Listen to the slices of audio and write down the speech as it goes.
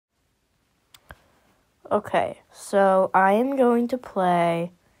Okay, so I am going to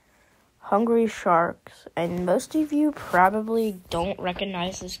play Hungry Sharks, and most of you probably don't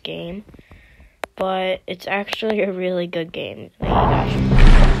recognize this game, but it's actually a really good game.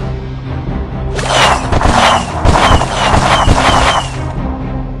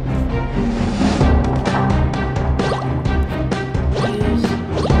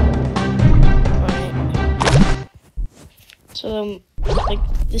 So,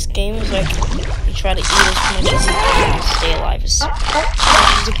 this game is like, you try to eat as much as you can to stay alive as much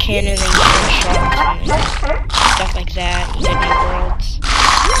as you can, and then you kill sharks and stuff like that. You get new worlds.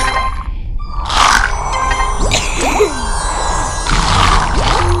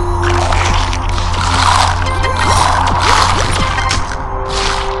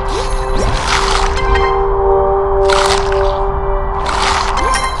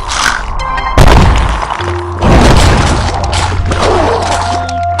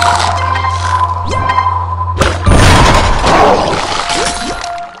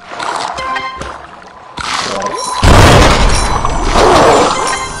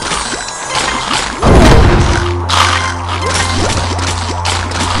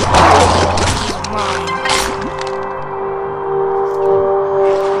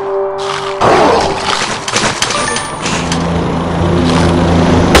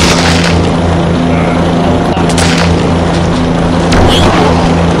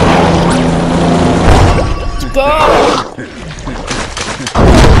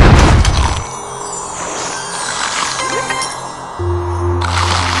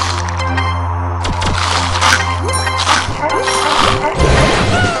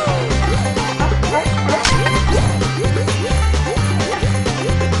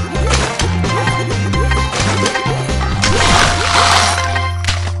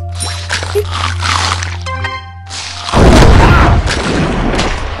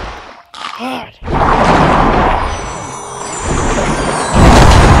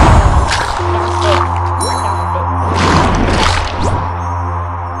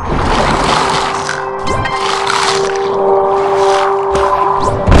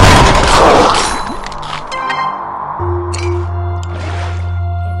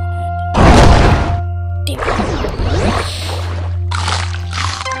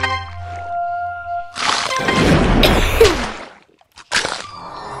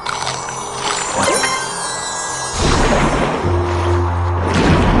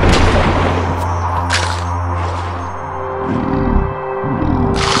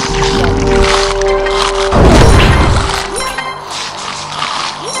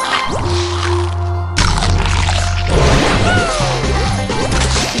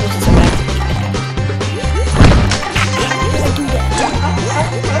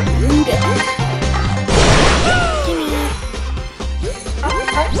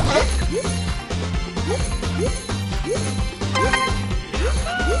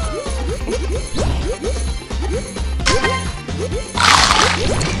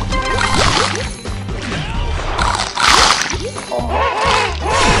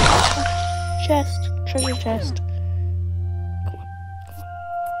 Treasure chest. Come on.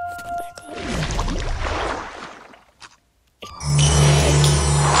 Back up.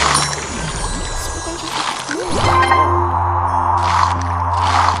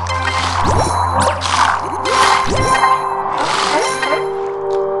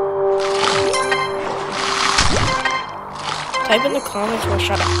 Type in the comments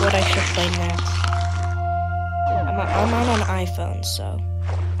what I should play next. I'm on an iPhone, so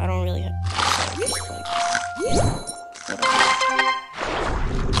I don't really have.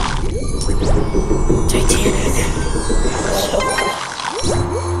 Titanic. So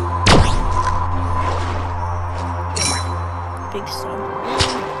big sun.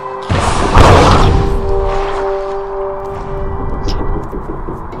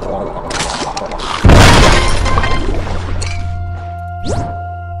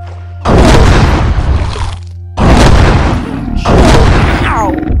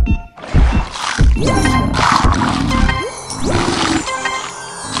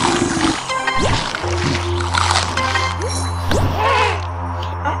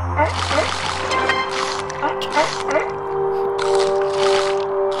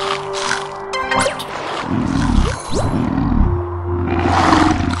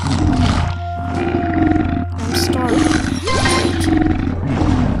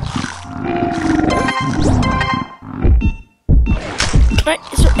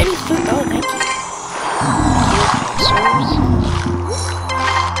 Is there any food? Oh, thank you.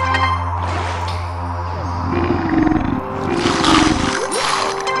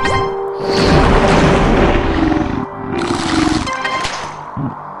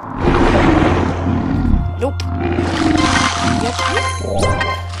 Nope. Yep.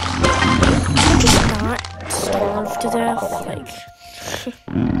 Just not starve to death. Like.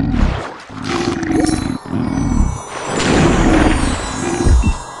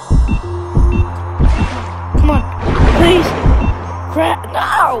 Come on, please.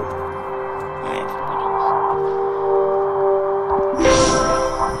 No.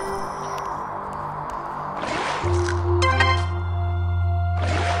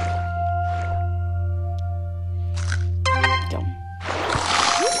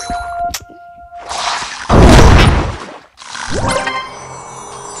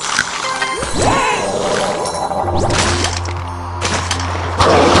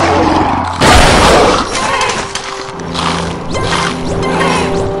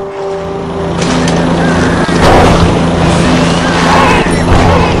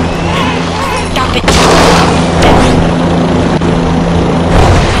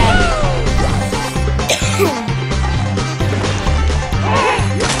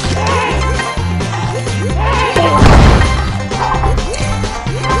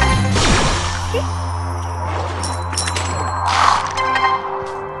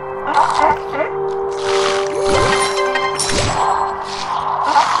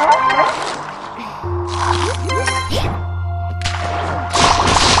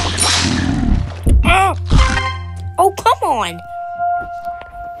 Oh, come on!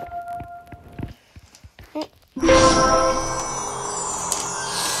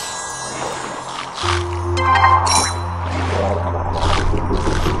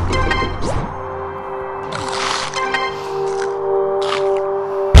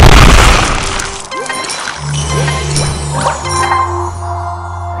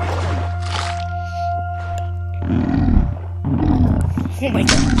 Oh my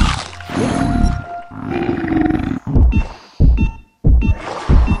god.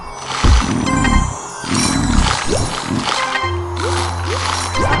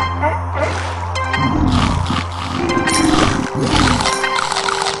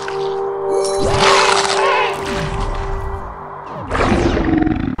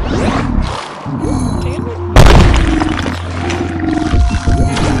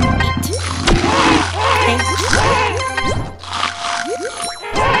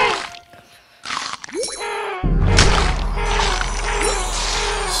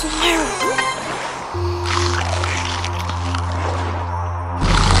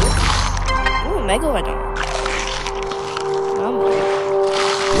 Megalodon.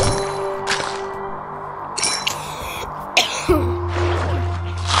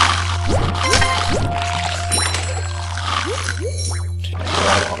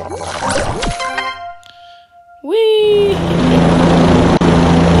 Whee!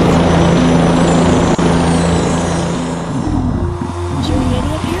 Is there a lady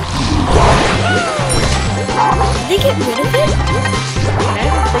up here? Did they get rid of it? I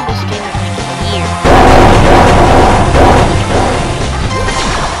haven't played this game in like a year.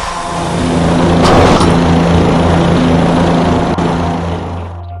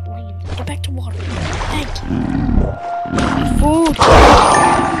 Get back to water. Thank you. Food.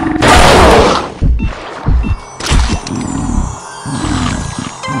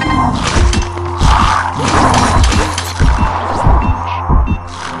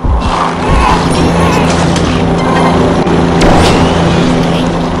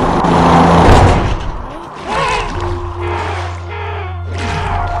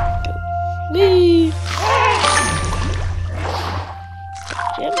 Leave.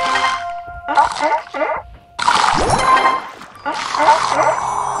 Jim.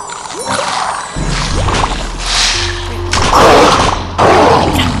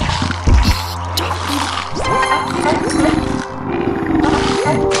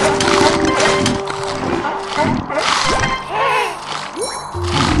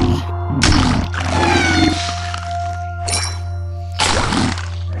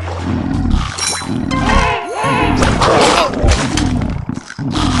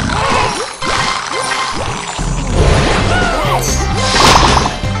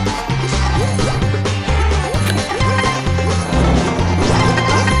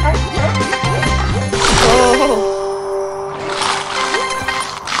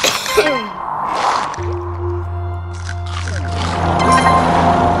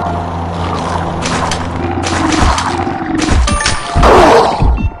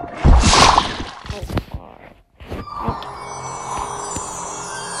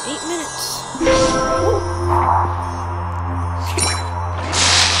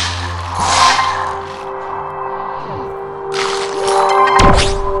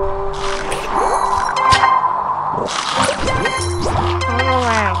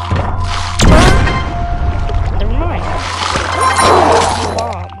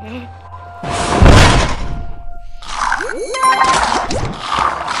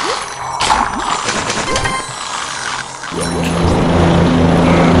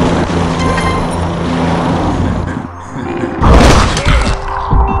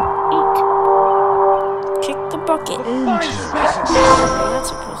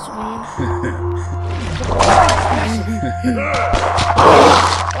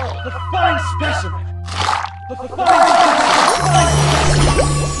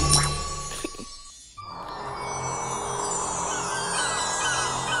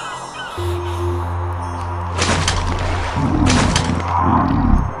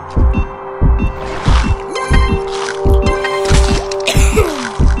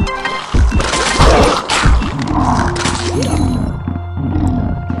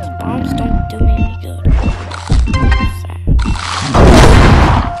 Bombs don't do me any good.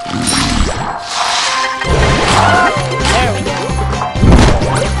 There we go.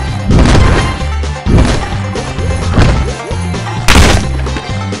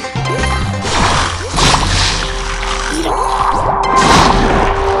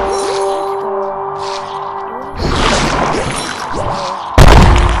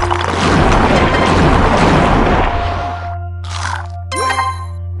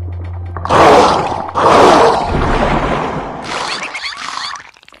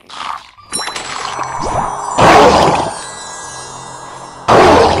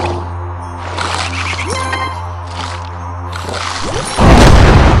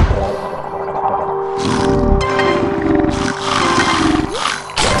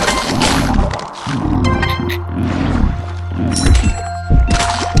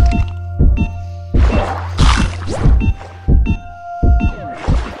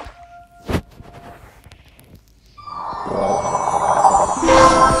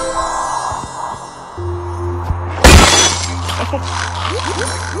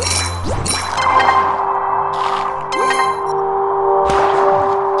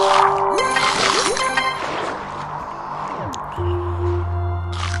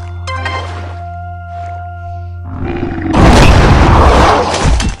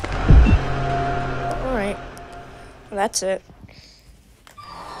 Alright, that's it.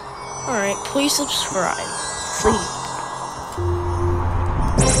 Alright, please subscribe. Please.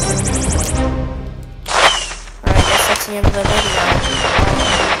 Alright, I guess that's the end of the video.